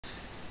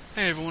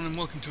Hey everyone, and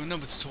welcome to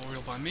another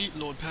tutorial by me,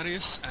 Lord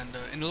Padius, and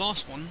in the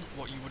last one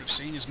what you would have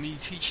seen is me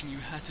teaching you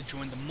how to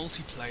join the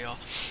multiplayer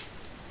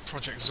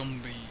Project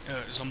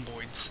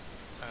Zomboid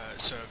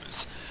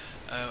servers.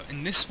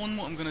 In this one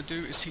what I'm going to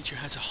do is teach you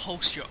how to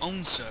host your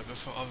own server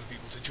for other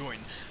people to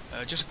join.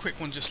 Just a quick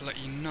one just to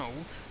let you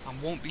know, I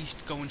won't be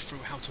going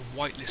through how to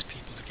whitelist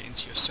people to get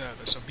into your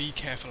server, so be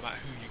careful about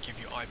who you give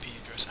your IP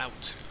address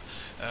out to.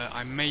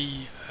 I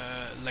may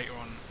later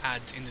on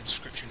add in the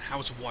description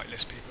how to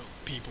whitelist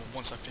people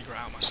once I figure it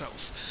out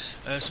myself.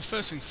 So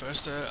first thing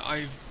first,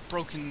 I've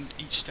broken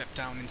each step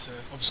down into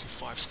obviously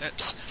 5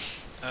 steps.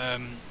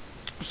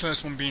 The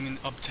first one being in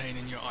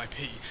obtaining your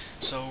IP.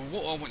 So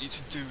what I want you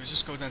to do is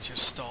just go down to your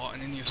start,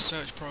 and in your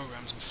search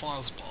programs and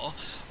files bar,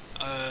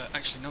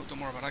 actually no, don't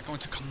worry about that, go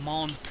into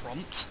command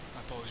prompt, I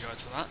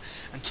apologise for that,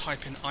 and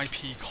type in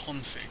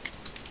ipconfig.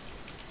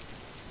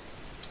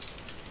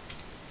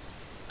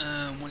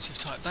 Once you've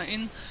typed that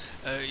in,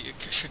 it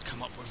should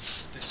come up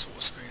with this sort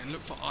of screen, and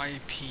look for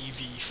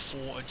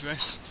IPv4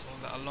 address, follow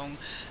that along,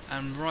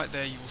 and right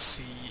there you'll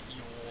see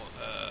your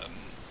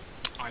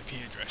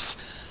IP address.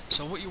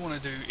 So what you want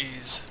to do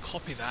is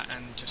copy that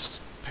and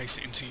just paste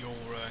it into your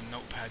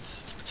notepad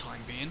for the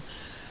time being,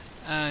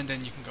 and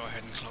then you can go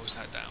ahead and close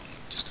that down.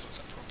 Just close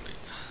that properly.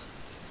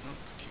 Oh,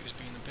 computer's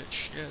being a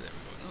bitch. Yeah, there we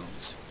go. Oh,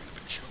 it's being a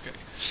bitch. Okay.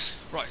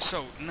 Right,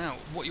 so now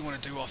what you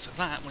want to do after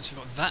that, once you've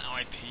got that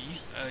IP,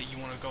 you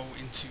want to go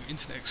into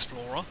Internet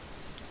Explorer,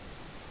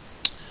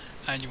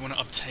 and you want to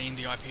obtain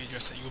the IP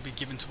address that you'll be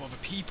given to other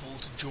people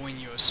to join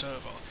your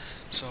server.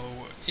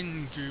 So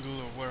in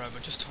Google or wherever,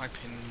 just type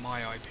in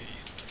my IP,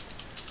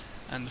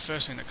 and the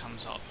first thing that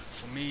comes up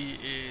for me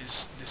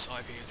is this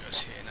IP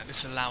address here. Now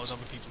this allows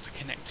other people to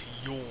connect to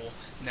your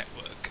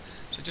network,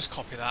 so just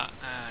copy that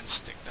and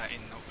stick that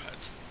in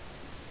Notepad.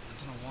 I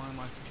don't know why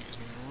my computer's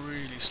being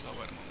really slow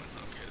at the moment.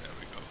 Okay, there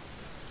we go.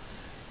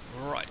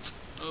 Right,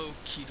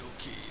 okie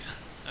dokie.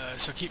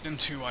 So keep them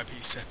 2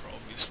 IPs separate,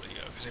 obviously,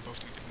 because they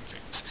both do different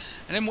things.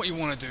 And then what you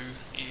want to do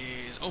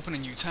is open a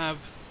new tab,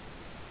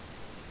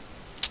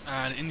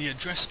 and in the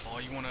address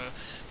bar you want to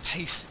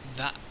paste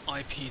that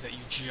IP that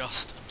you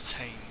just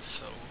obtained,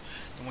 so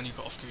the one you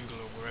got off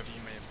Google or wherever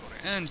you may have got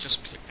it, and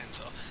just click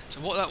enter.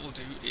 So what that will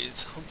do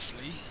is,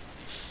 hopefully,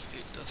 if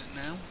it does it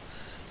now,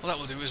 what that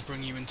will do is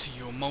bring you into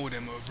your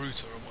modem or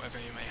router or whatever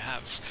you may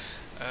have,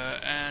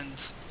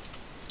 and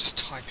just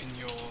type in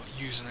your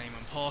username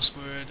and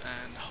password,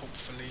 and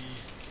hopefully,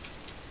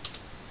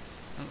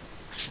 oh,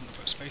 I shouldn't have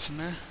put a space in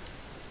there,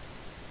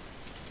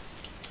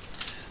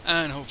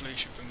 and hopefully it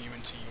should bring you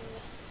into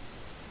your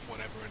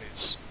whatever it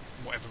is,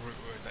 whatever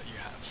router that you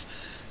have.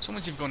 So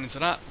once you've gone into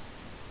that,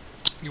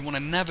 you want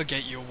to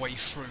navigate your way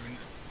through,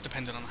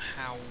 depending on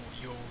how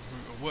your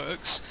router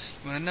works,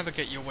 you want to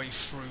navigate your way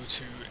through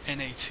to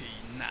NAT,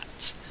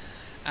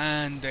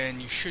 and then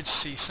you should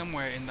see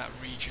somewhere in that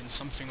region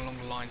something along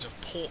the lines of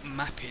port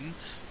mapping,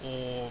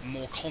 or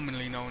more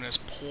commonly known as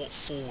port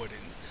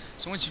forwarding.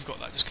 So once you've got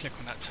that, just click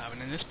on that tab,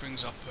 and then this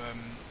brings up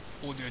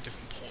all the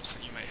different ports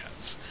that you may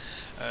have.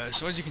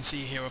 So as you can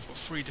see here, I've got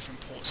 3 different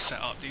ports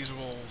set up. These are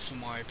all for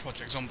my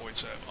Project Zomboid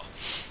server.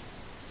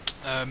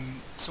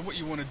 So what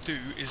you want to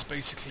do is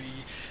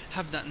basically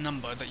have that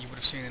number that you would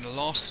have seen in the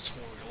last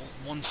tutorial,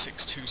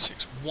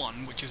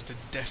 16261, which is the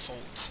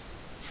default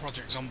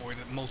Project Zomboid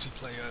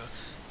multiplayer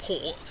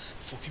port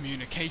for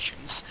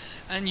communications,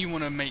 and you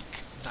want to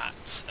make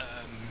that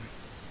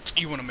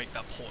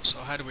port. So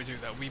how do we do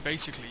that? We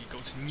basically go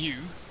to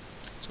new.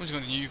 So once you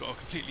go to new, you've got a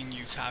completely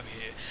new tab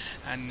here,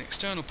 and an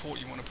external port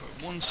you want to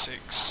put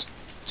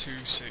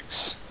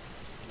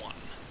 16261.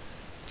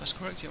 That's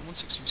correct, yeah,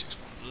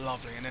 16261.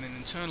 Lovely. And then an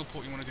internal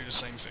port you want to do the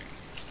same thing,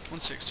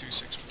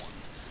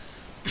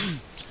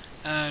 16261.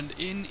 And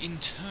in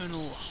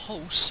internal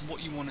hosts, what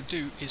you want to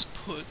do is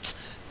put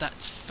that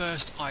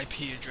first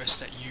IP address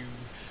that you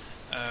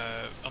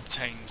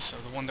obtained. So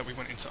the one that we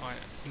went into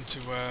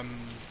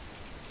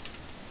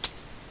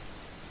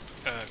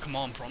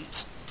command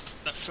prompt.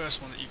 That first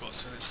one that you got,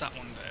 so it's that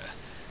one there.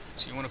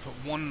 So you want to put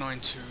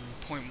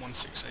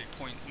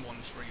 192.168.13 or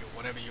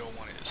whatever your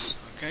one is.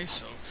 Okay,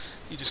 so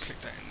you just click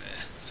that in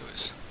there. So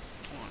it's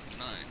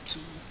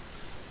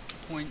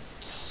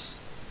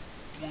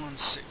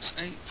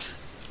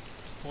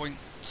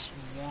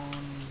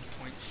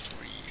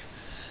 192.168.1.3.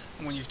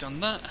 And when you've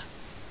done that,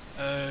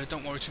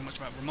 don't worry too much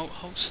about remote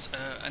host,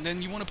 and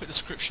then you want to put a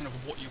description of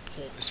what your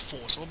port is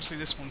for. So obviously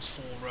this one's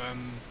for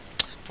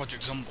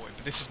Project Zomboid,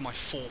 but this is my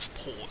 4th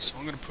port, so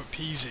I'm going to put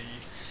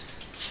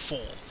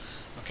PZ4.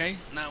 Okay,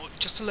 now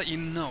just to let you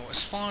know,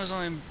 as far as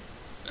I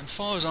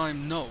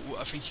know,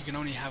 I think you can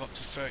only have up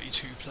to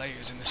 32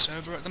 players in the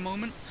server at the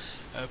moment.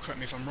 Correct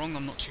me if I'm wrong,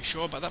 I'm not too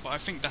sure about that, but I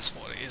think that's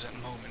what it is at the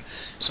moment.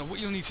 So what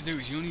you'll need to do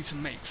is you'll need to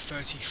make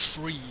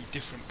 33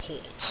 different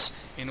ports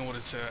in order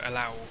to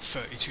allow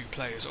 32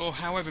 players, or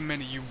however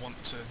many you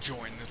want to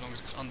join, as long as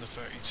it's under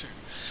 32.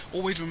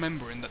 Always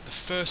remembering that the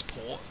first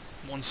port,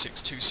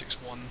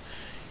 16261,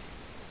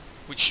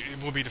 which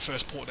will be the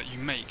first port that you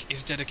make,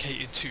 is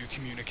dedicated to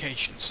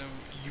communication. So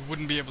you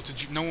wouldn't be able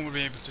to, no one would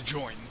be able to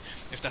join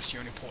if that's the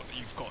only port that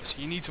you've got.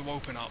 So you need to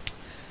open up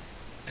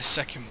a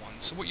second one.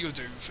 So what you'll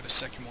do for the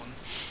second one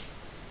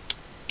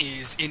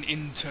is in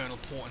internal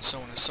port and so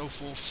on and so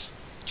forth,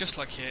 just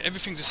like here,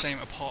 everything's the same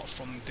apart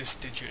from this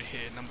digit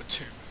here, number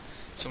 2.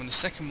 So in the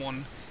second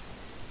one,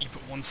 you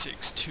put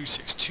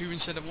 16262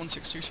 instead of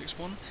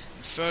 16261, and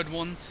the third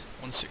one,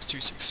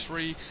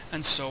 16263,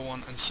 and so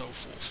on and so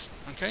forth.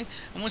 Okay?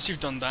 And once you've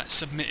done that,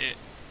 submit it,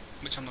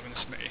 which I'm not going to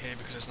submit it here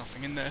because there's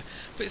nothing in there,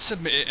 but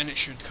submit it and it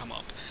should come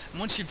up. And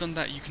once you've done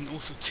that, you can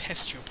also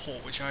test your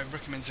port, which I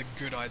recommend is a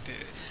good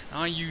idea. And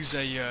I use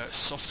a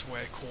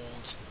software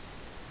called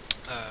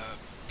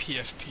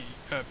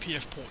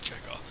PF Port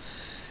Checker.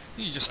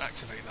 You just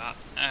activate that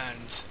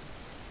and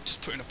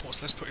just put in a port.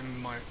 So let's put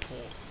in my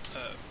port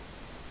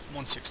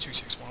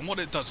 16261. And what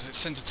it does is it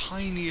sends the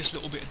tiniest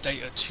little bit of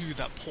data to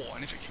that port,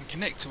 and if it can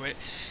connect to it,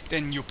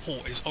 then your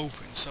port is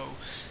open. So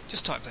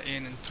just type that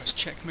in and press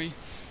check me,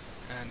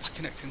 and it's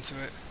connecting to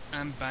it,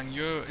 and bang,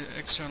 your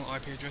external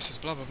IP address is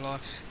blah blah blah,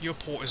 your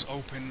port is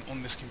open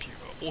on this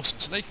computer. Awesome.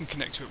 So they can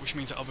connect to it, which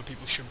means that other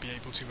people should be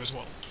able to as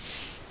well.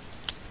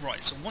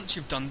 Right, so once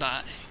you've done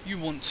that, you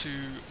want to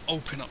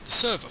open up the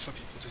server for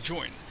people to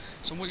join.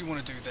 So what you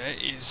want to do there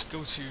is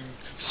go to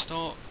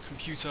Start,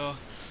 Computer,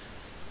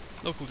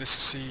 Local Disk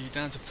C,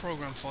 down to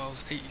Program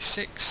Files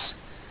 86,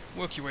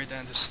 work your way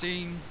down to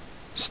Steam,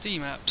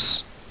 Steam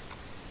Apps,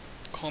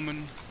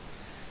 Common,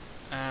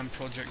 and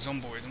Project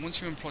Zomboid. And once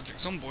you're in Project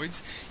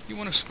Zomboid, you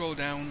want to scroll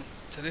down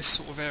to this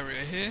sort of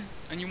area here,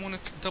 and you want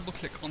to double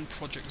click on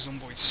Project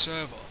Zomboid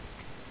Server.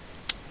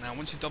 Now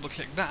once you double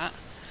click that,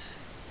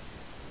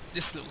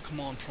 this little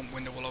command prompt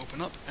window will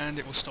open up and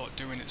it will start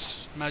doing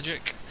its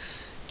magic.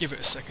 Give it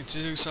a second to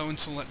do so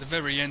until at the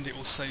very end it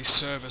will say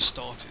server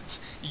started.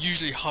 It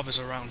usually hovers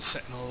around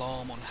set an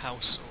alarm on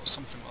house or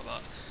something like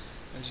that,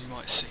 as you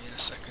might see in a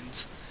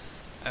second.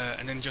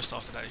 And then just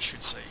after that it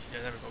should say,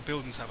 yeah, there we go,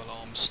 buildings have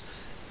alarms,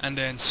 and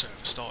then server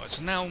started.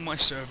 So now my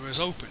server is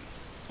open.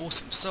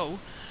 Awesome. So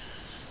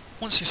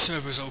once your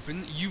server is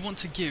open, you want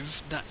to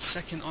give that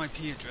second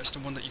IP address, the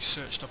one that you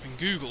searched up in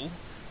Google,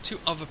 to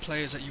other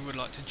players that you would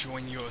like to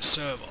join your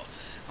server.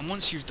 And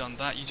once you've done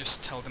that, you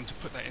just tell them to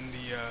put that in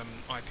the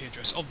IP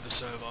address of the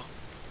server,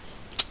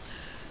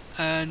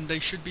 and they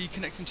should be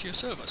connecting to your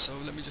server. So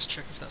let me just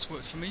check if that's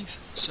worked for me.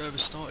 Server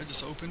started,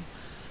 it's open.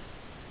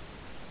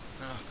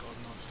 Oh god,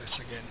 not this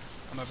again.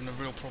 I'm having a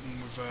real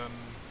problem with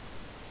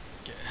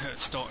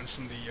starting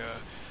from the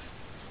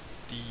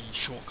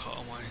shortcut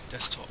on my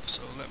desktop.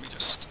 So let me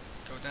just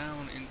go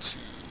down into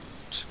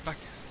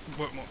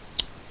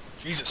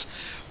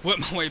work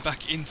my way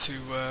back into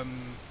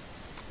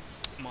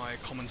my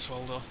Commons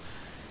folder,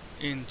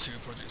 into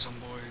Project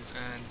Zomboid,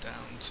 and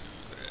down to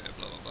there,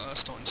 blah blah blah,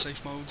 start in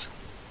safe mode,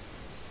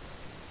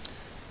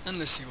 and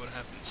let's see what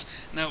happens.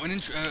 Now,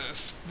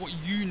 what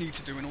you need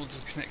to do in order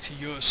to connect to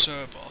your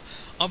server,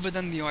 other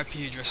than the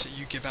IP address that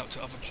you give out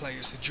to other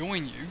players to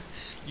join you,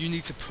 you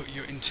need to put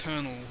your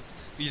internal,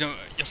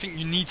 I think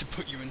you need to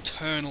put your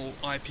internal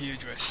IP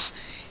address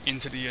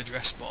into the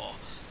address bar,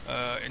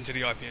 into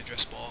the IP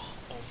address bar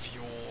of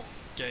your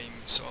game.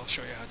 So I'll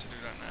show you how to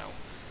do that now.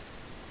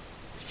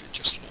 If it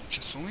just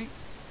launches for me.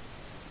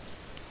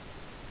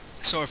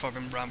 Sorry if I've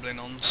been rambling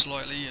on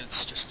slightly,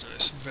 it's just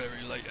it's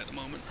very late at the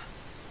moment.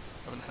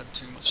 I haven't had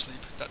too much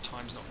sleep. That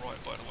time's not right,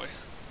 by the way.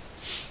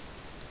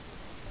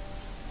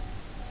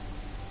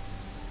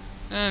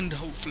 And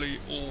hopefully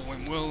all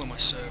went well and my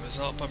server's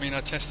up. I mean,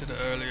 I tested it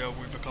earlier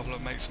with a couple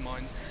of mates of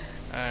mine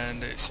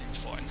and it seemed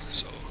fine.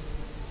 So,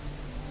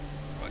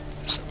 right,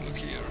 let's have a look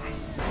here.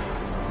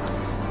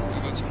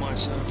 I'll go to my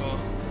server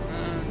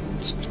and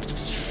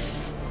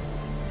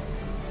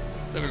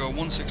there we go,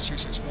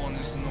 16261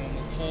 is the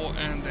normal port,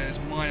 and there's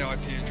my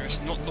IP address,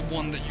 not the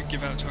one that you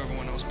give out to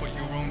everyone else, but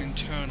your own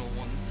internal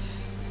one.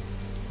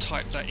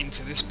 Type that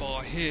into this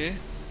bar here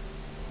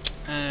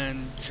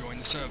and join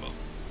the server.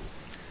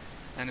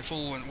 And if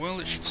all went well,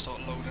 it should start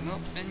loading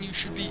up and you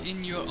should be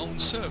in your own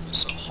server.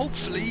 So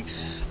hopefully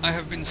I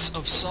have been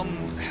of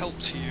some help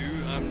to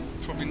you. I'm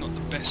probably not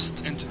the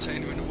best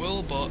entertainer in the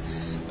world, but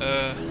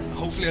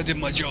hopefully I did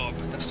my job.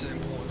 That's the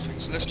important thing.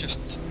 So let's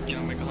just,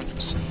 make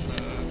 100%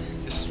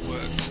 this has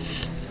worked.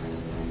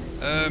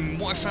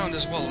 What I found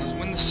as well is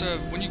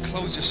when you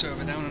close your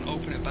server down and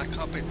open it back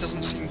up, it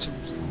doesn't seem to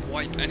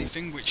wipe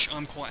anything, which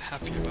I'm quite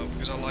happy about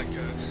because I like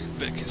a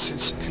bit of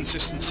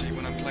consistency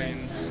when I'm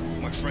playing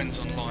with my friends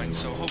online.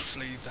 So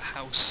hopefully the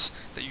house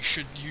that you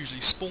should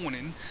usually spawn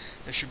in,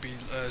 there should be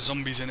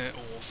zombies in it,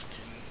 or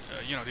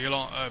fucking, the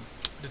alarm,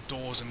 the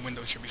doors and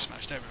windows should be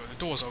smashed. There we go. The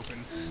door's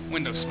open,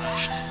 windows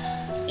smashed,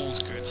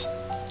 all's good.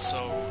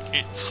 So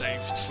it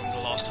saved from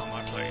the last time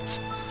I played.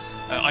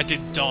 I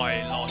did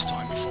die last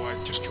time before I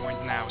just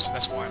joined now, so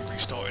that's why I'm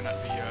restarting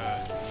at the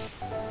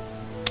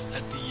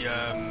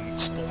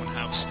spawn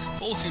house.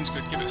 But all seems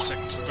good. Give it a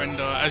second to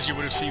render. As you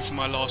would have seen from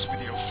my last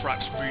video,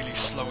 Fraps really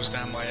slows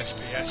down my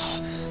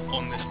FPS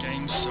on this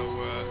game, so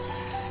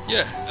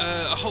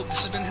yeah, I hope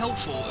this has been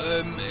helpful.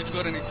 If you've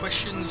got any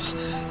questions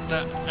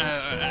that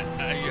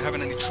you're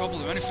having any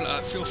trouble or anything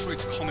like that, feel free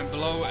to comment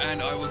below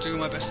and I will do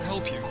my best to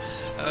help you.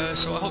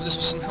 So I hope this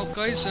was some help,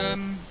 guys.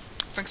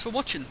 Thanks for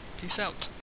watching. Peace out.